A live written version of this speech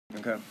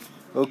Okay.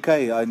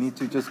 Okay, I need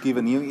to just give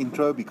a new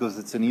intro because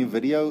it's a new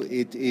video.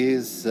 It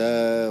is,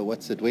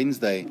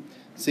 Wednesday,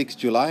 6th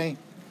July.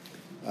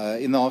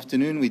 In the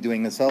afternoon, we're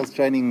doing a sales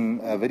training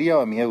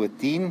video. I'm here with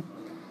Dean.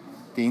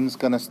 Dean's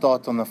going to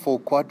start on the 4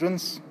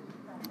 quadrants,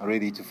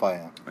 ready to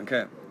fire.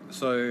 Okay.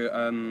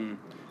 So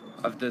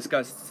I've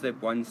discussed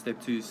step 1,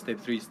 step 2, step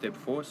 3, step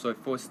 4. So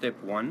for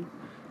step 1,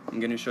 I'm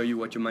going to show you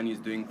what your money is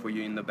doing for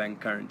you in the bank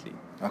currently.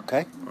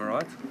 Okay.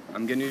 Alright.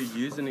 I'm going to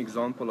use an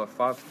example of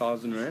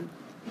 5,000 Rand.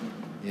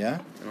 Yeah.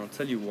 And I'll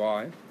tell you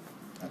why.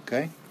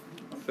 Okay.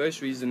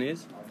 First reason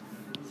is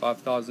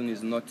 5,000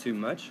 is not too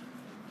much.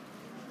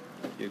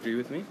 You agree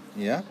with me?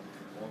 Yeah.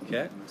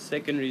 Okay.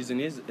 Second reason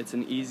is it's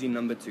an easy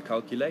number to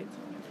calculate.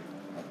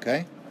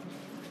 Okay.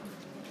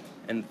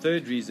 And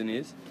third reason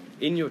is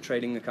in your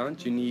trading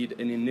account you need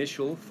an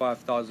initial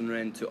 5,000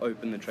 Rand to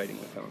open the trading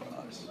account.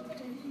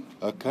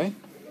 Okay.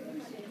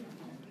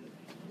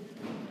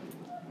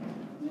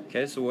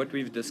 Okay, so what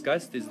we've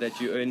discussed is that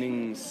you're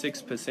earning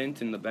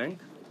 6% in the bank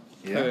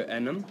per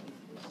annum.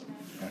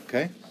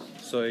 Okay.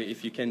 So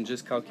if you can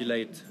just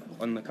calculate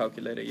on the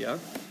calculator, yeah.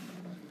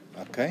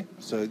 Okay.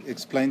 So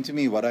explain to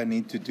me what I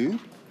need to do.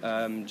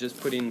 Just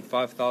put in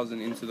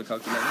 5,000 into the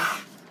calculator.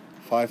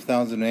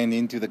 5,000 Rand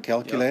into the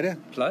calculator.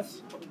 Yeah.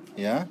 Plus.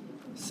 Yeah.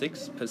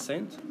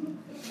 6%.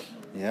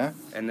 Yeah.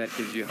 And that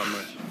gives you how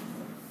much?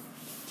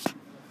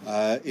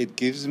 It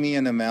gives me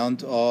an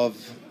amount of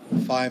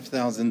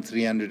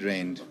 5,300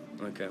 Rand.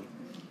 Okay.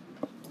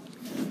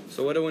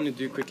 So what I want to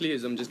do quickly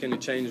is I'm just going to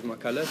change my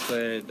color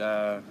so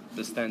that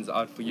this stands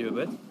out for you a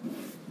bit.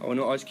 I want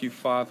to ask you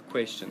 5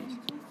 questions.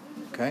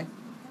 Okay.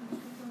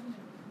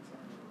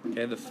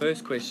 Okay, the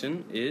first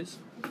question is,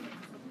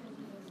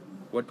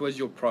 what was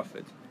your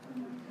profit?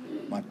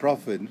 My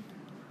profit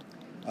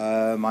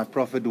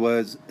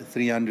was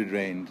 300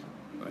 Rand.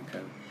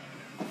 Okay.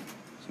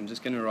 So I'm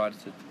just going to write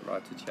it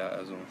here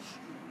as well.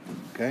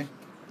 Okay.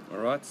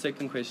 Alright,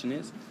 second question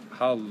is,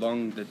 how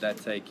long did that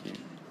take you?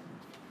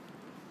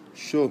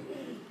 Sure.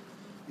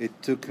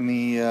 It took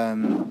me a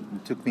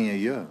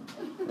year.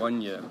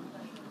 1 year.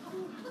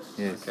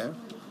 Yes. Okay.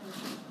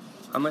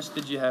 How much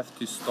did you have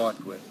to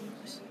start with?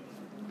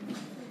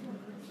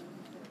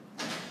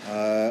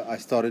 I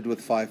started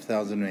with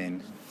 5,000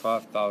 Rand.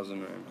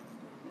 5,000 Rand.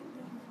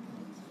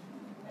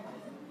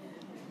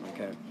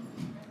 Okay.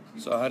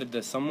 So how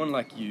did someone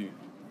like you,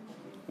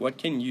 what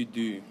can you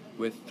do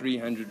with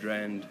 300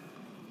 Rand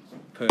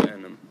per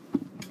annum?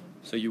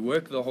 So you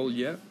work the whole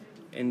year,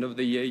 end of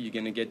the year you're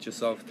going to get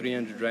yourself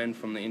 300 Rand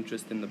from the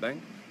interest in the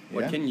bank.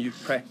 What can you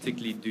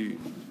practically do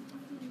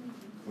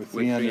with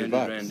 300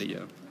 Rand a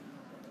year?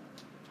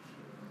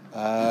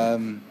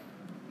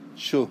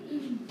 Sure.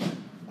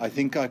 I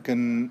think I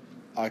can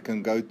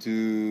go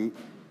to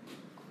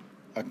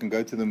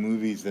the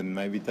movies and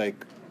maybe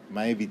take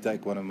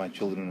one of my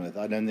children with.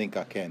 I don't think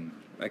I can.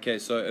 Okay,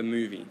 so a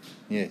movie.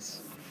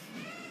 Yes.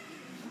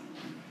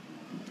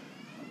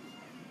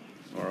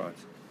 All right.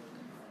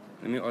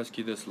 Let me ask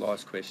you this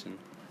last question.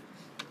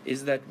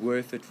 Is that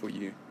worth it for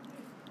you?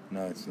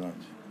 No, it's not.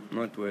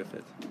 Not worth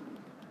it.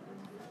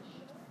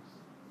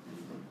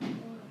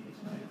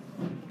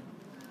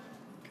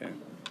 Okay.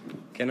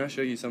 Can I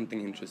show you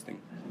something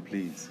interesting?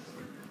 Please.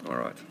 All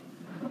right.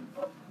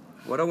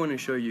 What I want to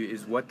show you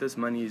is what this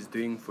money is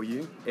doing for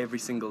you every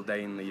single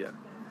day in the year.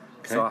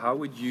 Okay. So how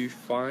would you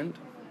find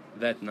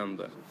that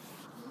number?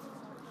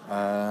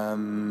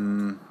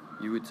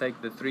 You would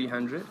take the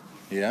 300.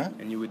 Yeah.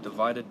 And you would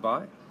divide it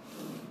by?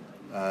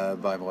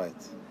 By what?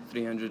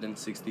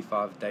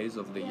 365 days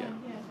of the year.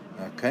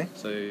 Okay.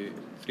 So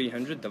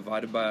 300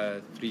 divided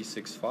by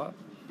 365.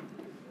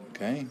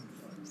 Okay.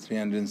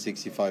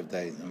 365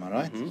 days, am I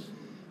right?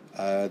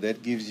 Mm-hmm.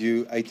 That gives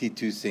you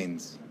 82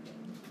 cents.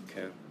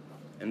 Okay.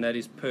 And that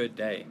is per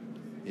day?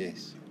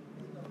 Yes.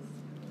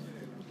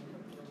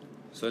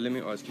 So let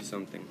me ask you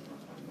something.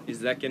 Is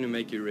that going to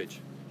make you rich?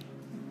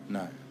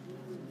 No.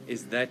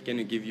 Is that going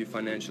to give you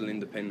financial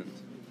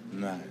independence?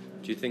 No.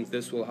 Do you think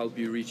this will help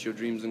you reach your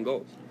dreams and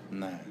goals?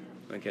 No.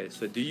 Okay,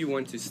 so do you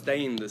want to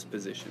stay in this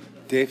position?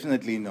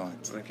 Definitely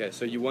not. Okay,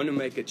 so you want to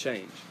make a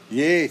change?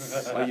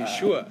 Yes. Are you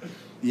sure?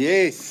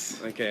 Yes.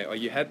 Okay, are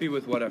you happy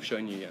with what I've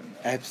shown you here?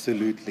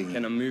 Absolutely.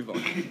 Can I move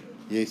on?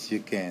 Yes, you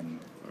can.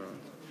 All right.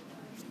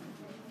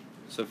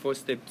 So for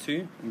step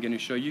 2, I'm going to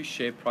show you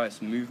share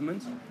price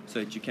movements so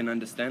that you can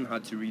understand how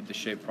to read the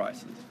share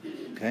prices.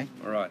 Okay.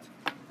 All right.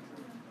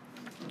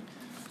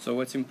 So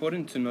what's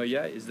important to know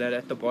here is that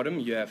at the bottom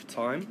you have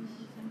time.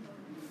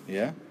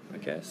 Yeah.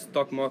 Okay.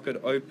 Stock market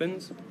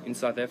opens in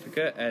South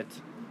Africa at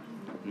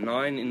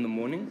 9 in the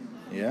morning.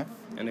 Yeah.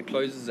 And it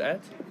closes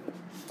at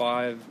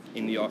 5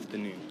 in the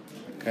afternoon.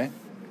 Okay.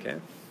 Okay.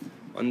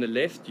 On the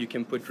left you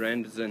can put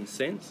rands and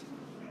cents.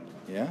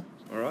 Yeah.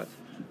 All right.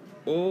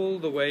 All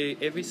the way,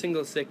 every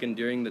single second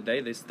during the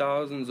day, there's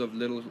thousands of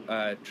little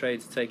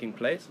trades taking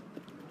place.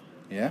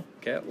 Yeah.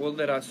 Okay, all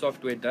that our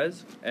software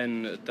does,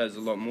 and it does a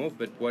lot more,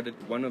 but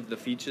one of the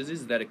features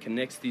is that it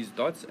connects these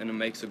dots and it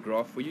makes a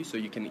graph for you so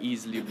you can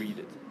easily read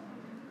it.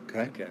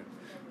 Okay. Okay.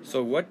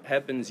 So what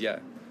happens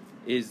here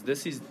is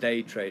this is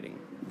day trading.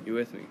 You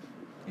with me?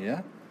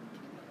 Yeah?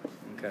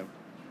 Okay.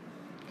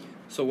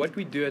 So what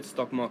we do at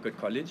Stock Market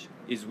College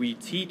is we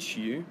teach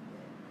you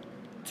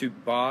to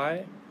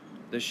buy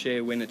the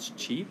share when it's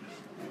cheap.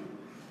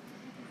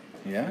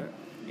 Yeah?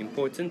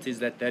 Important is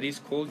that is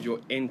called your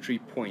entry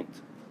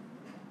point.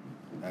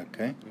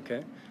 Okay.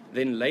 Okay.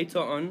 Then later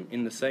on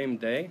in the same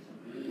day,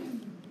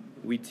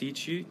 we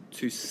teach you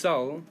to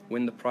sell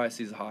when the price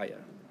is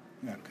higher.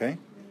 Okay.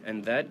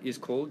 And that is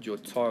called your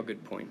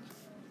target point.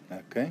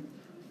 Okay.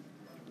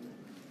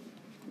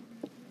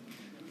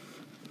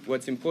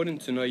 What's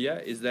important to know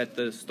here is that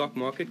the stock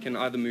market can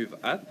either move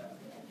up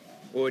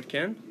or it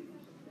can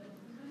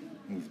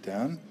Move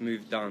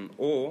down.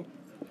 or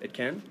it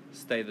can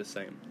stay the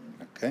same.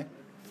 Okay.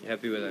 You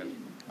happy with that?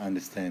 I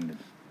understand it.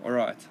 All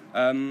right.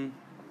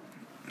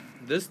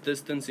 This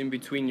distance in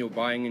between your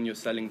buying and your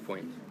selling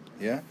point,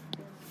 Yeah?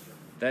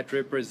 that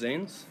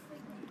represents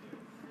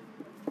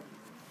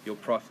your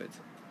profit.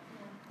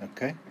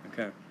 Okay.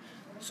 Okay.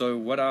 So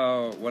what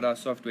our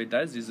software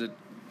does is that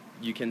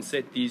you can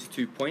set these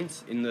 2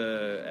 points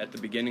at the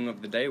beginning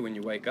of the day when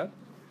you wake up.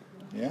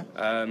 Yeah?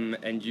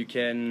 And you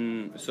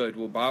can, so it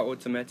will buy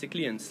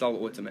automatically and sell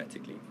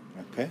automatically.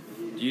 Okay.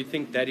 Do you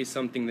think that is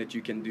something that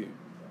you can do?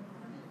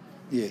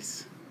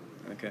 Yes.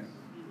 Okay.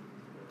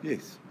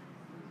 Yes.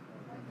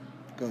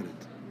 Got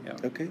it. Yeah.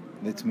 Okay,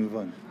 let's move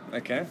on.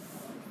 Okay.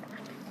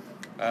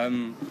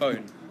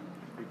 Phone.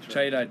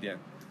 Trade idea.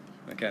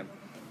 Okay.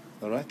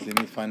 All right, let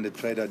me find a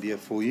trade idea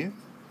for you.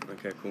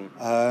 Okay, cool.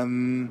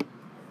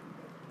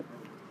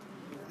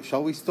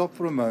 Shall we stop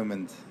for a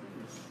moment?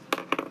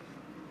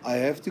 I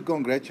have to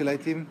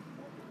congratulate him.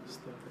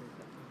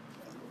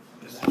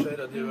 Trade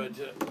idea right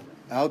here.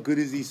 How good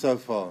is he so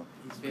far?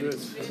 Good.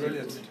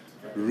 Brilliant.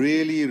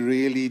 Really,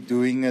 really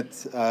doing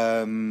it.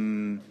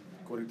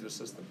 According to the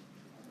system.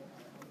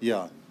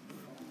 Yeah.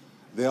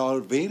 There are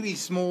very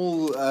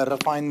small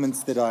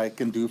refinements that I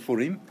can do for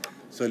him.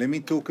 So let me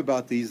talk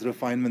about these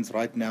refinements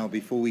right now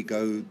before we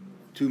go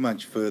too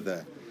much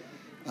further.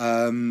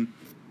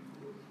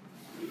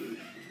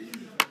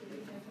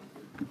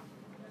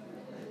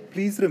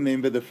 Please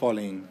remember the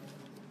following.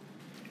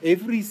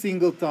 Every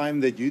single time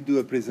that you do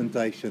a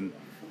presentation,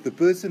 the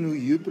person who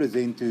you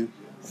present to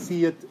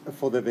see it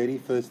for the very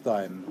first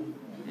time.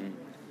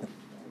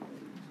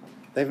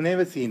 They've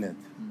never seen it.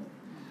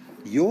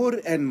 Your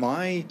and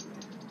my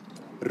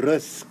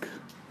risk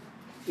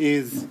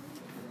is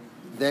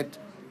that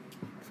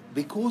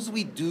because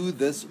we do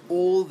this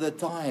all the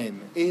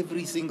time,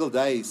 every single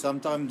day,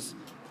 sometimes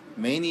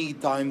many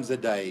times a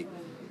day,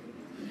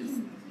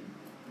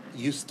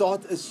 you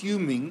start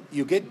assuming,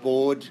 you get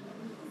bored,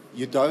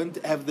 you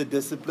don't have the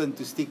discipline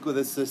to stick with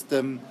the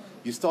system,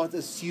 you start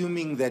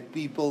assuming that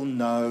people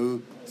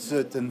know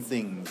certain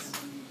things.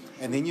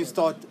 And then you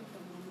start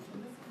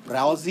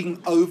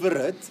browsing over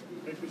it,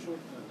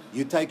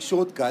 you take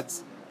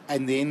shortcuts,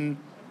 and then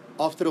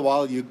after a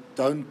while you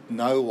don't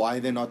know why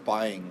they're not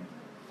buying.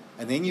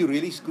 And then you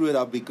really screw it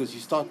up because you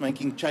start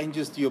making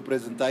changes to your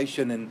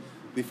presentation, and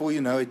before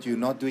you know it, you're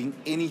not doing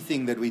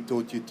anything that we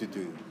taught you to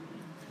do.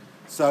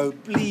 So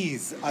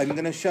please, I'm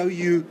going to show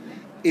you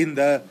in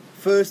the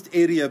first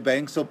area,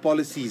 banks or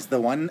policies,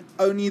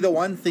 only the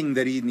one thing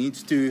that he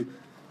needs to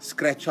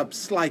scratch up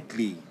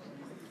slightly,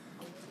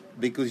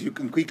 because you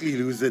can quickly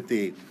lose it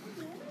there.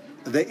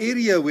 The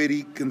area where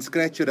he can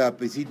scratch it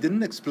up is he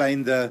didn't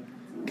explain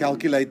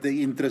calculate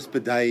the interest per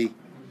day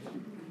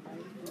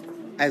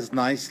as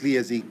nicely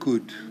as he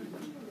could.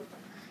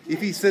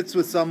 If he sits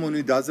with someone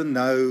who doesn't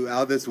know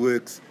how this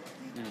works,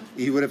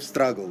 he would have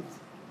struggled.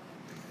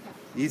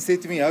 He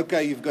said to me,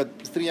 okay, you've got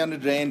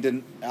 300 Rand,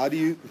 and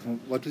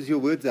what was your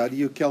words? How do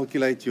you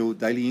calculate your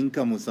daily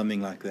income or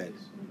something like that?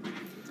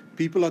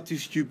 People are too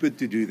stupid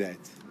to do that.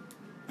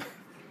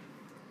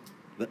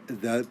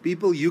 The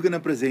people you're going to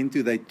present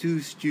to, they're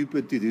too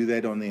stupid to do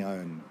that on their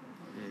own.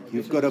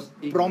 You've got to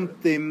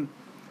prompt them.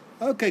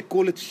 Okay,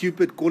 call it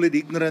stupid, call it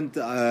ignorant.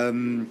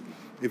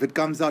 If it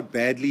comes out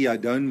badly, I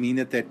don't mean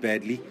it that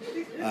badly.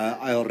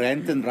 I'll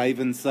rant and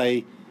rave and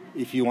say,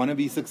 if you want to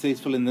be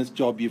successful in this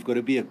job, you've got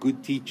to be a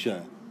good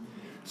teacher.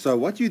 So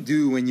what you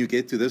do when you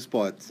get to this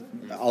part,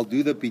 I'll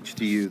do the pitch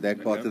to you,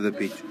 that part of the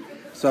pitch.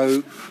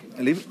 So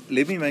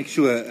let me make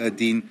sure,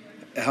 Dean,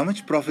 how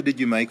much profit did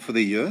you make for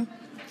the year?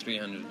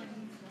 300.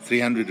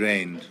 300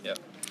 Rand. Yep.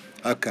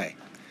 Okay.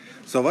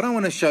 So what I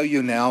want to show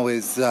you now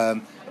is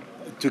to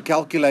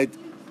calculate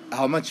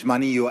how much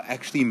money you're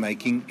actually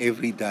making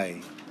every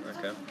day.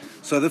 Okay.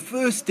 So the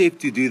first step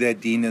to do that,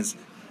 Dean, is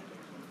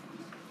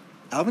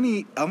how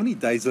many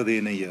days are there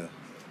in a year?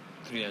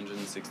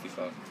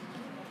 365.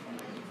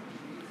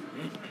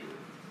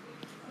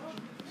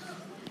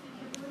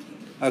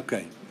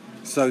 Okay.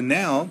 So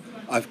now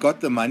I've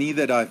got the money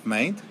that I've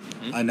made.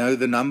 Mm-hmm. I know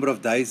the number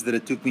of days that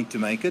it took me to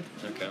make it.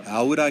 Okay.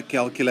 How would I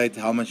calculate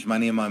how much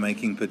money am I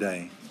making per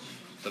day?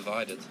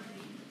 Divide it.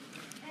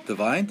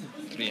 Divide?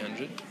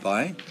 300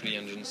 by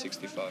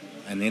 365.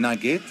 And then I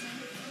get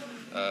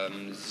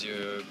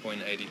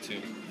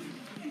 0.82.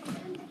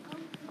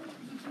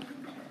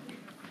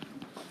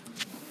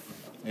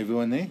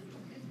 Everyone there?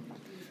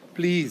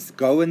 please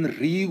go and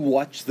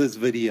re-watch this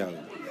video.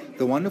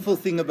 The wonderful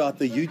thing about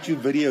the YouTube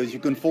video is you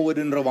can forward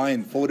and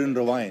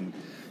rewind.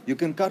 You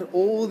can cut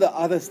all the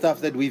other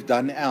stuff that we've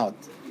done out.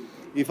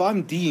 If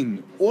I'm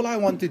Dean, all I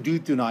want to do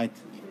tonight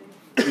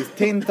is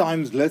 10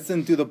 times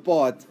listen to the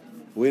part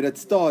where it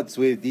starts,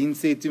 where Dean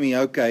said to me,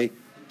 okay,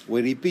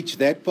 where he pitched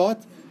that part.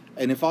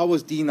 And if I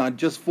was Dean, I'd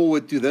just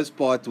forward to this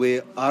part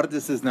where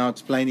Hardus is now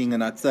explaining,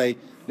 and I'd say,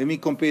 let me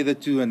compare the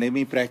two and let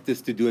me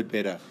practice to do it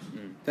better.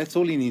 That's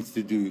all he needs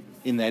to do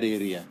in that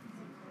area.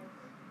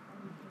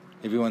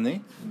 Everyone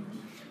there?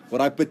 What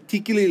I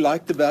particularly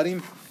liked about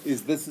him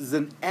is this is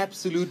an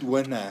absolute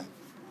winner.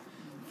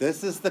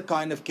 This is the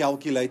kind of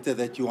calculator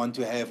that you want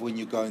to have when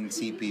you go and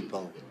see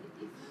people.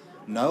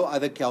 No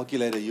other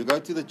calculator. You go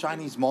to the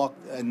Chinese market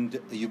and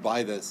you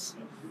buy this.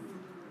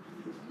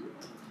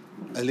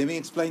 Let me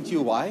explain to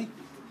you why.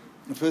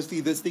 Firstly,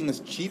 this thing is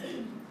cheap,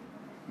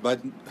 but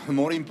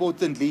more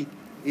importantly,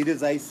 it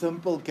is a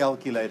simple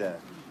calculator.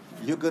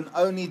 You can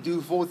only do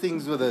 4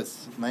 things with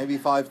this, maybe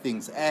 5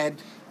 things.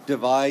 Add,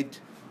 divide,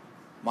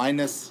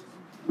 minus,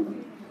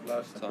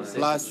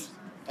 plus,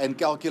 and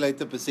calculate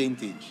the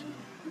percentage.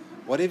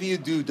 Whatever you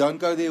do, don't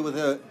go there with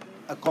a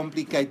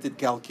complicated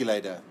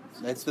calculator.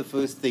 That's the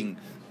first thing.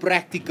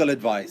 Practical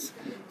advice.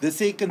 The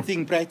second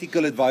thing,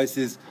 practical advice,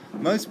 is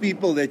most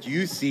people that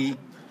you see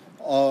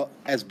are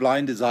as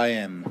blind as I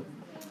am.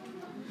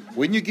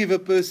 When you give a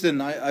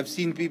person, I've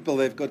seen people,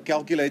 they've got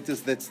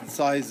calculators that's the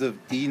size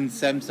of Dean's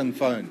Samsung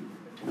phone.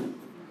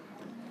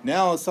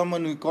 Now,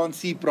 someone who can't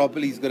see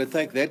properly is going to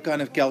take that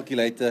kind of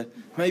calculator.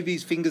 Maybe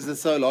his fingers are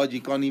so large he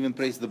can't even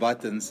press the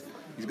buttons.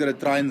 He's got to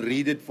try and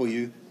read it for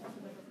you.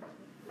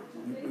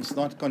 It's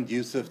not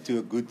conducive to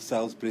a good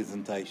sales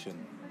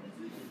presentation.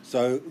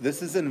 So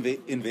this is an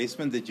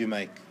investment that you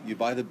make. You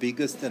buy the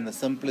biggest and the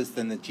simplest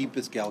and the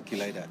cheapest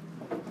calculator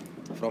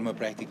from a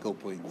practical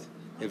point.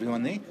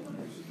 Everyone there?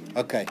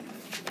 Okay.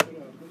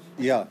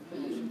 Yeah.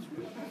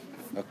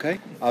 Okay.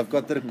 I've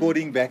got the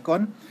recording back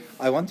on.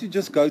 I want to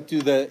just go to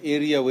the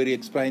area where he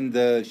explained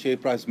the share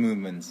price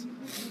movements.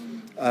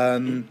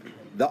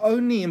 The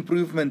only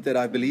improvement that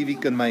I believe he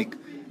can make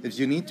is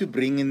you need to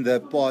bring in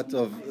the part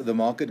of the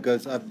market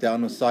goes up,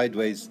 down, or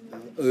sideways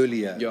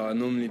earlier. Yeah, I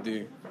normally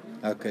do.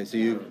 Okay, so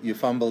you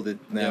fumbled it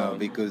now Yeah.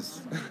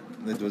 because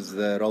it was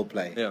the role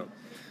play. Yeah.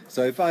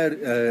 So if I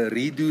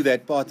redo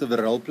that part of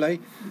the role play,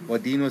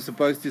 what Dean was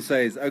supposed to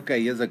say is,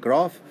 okay, here's a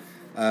graph.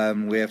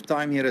 We have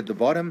time here at the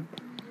bottom.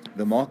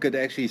 The market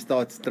actually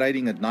starts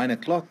trading at 9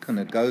 o'clock and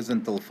it goes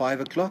until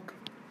 5 o'clock.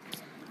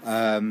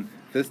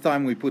 This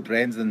time we put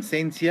rands and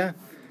cents here.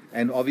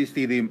 And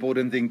obviously the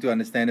important thing to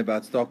understand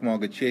about stock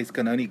market, shares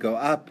can only go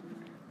up,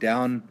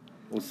 down,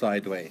 or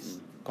sideways.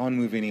 Can't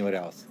move anywhere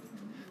else.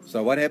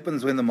 So what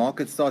happens when the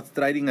market starts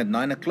trading at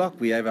 9 o'clock?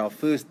 We have our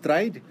first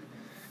trade.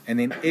 And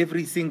then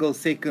every single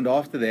second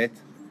after that,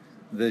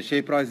 the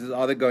share price is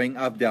either going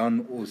up,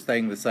 down, or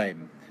staying the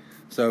same.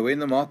 So when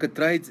the market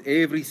trades,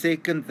 every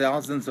second,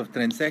 thousands of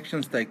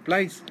transactions take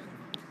place.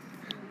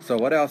 So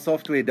what our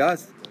software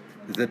does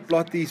is it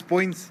plot these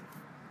points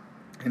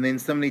and then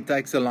somebody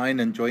takes a line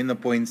and join the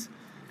points,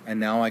 and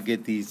now I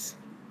get these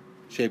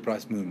share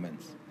price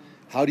movements.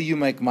 How do you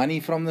make money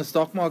from the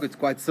stock market? It's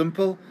quite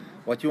simple.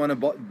 What you want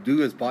to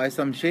do is buy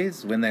some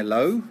shares when they're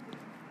low.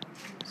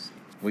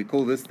 We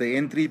call this the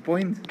entry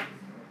point.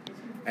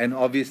 And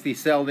obviously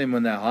sell them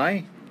when they're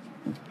high.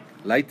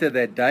 Later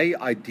that day,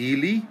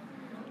 ideally,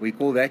 we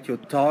call that your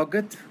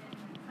target.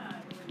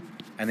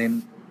 And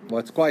then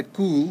what's quite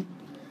cool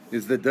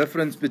is the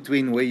difference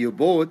between where you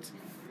bought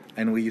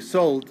and where you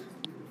sold.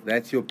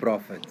 That's your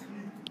profit.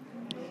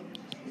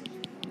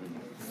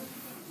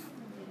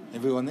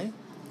 Everyone there?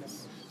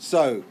 Yes.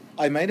 So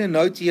I made a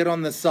note here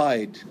on the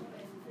side.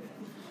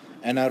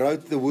 And I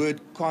wrote the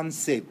word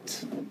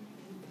concept.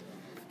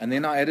 And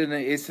then I added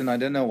an S, and I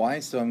don't know why,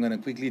 so I'm going to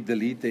quickly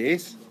delete the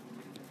S.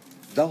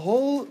 The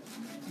whole,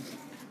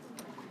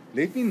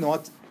 let me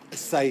not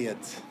say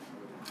it.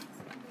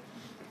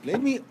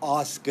 Let me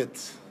ask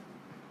it.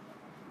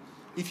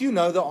 If you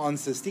know the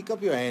answer, stick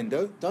up your hand,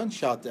 don't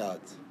shout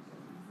out.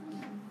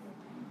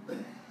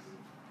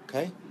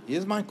 Okay,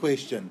 here's my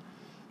question.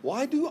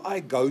 Why do I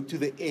go to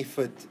the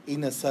effort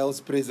in a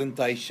sales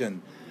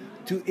presentation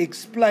to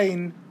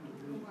explain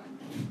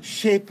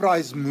share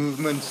price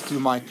movements to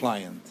my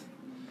client?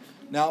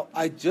 Now,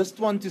 I just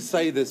want to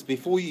say this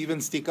before you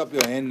even stick up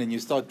your hand and you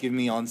start giving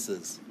me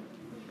answers.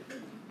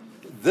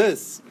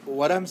 This,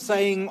 what I'm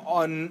saying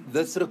on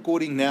this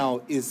recording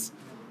now, is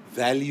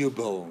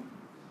valuable.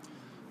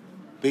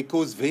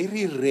 Because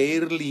very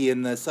rarely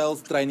in a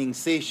sales training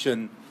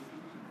session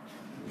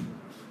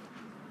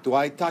do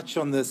I touch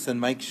on this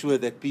and make sure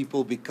that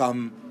people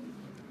become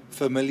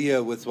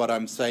familiar with what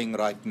I'm saying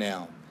right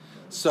now.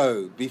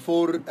 So,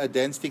 before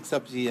Dan sticks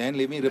up his hand,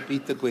 let me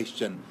repeat the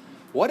question.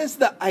 What is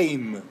the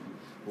aim?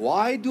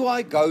 Why do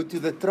I go to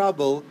the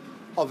trouble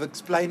of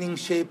explaining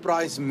share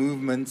price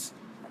movements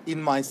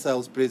in my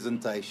sales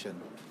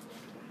presentation?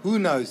 Who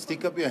knows?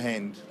 Stick up your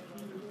hand.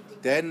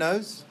 Dan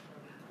knows?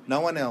 No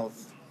one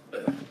else?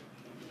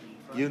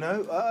 You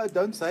know?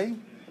 Don't say.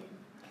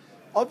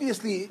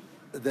 Obviously,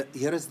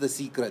 here is the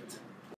secret.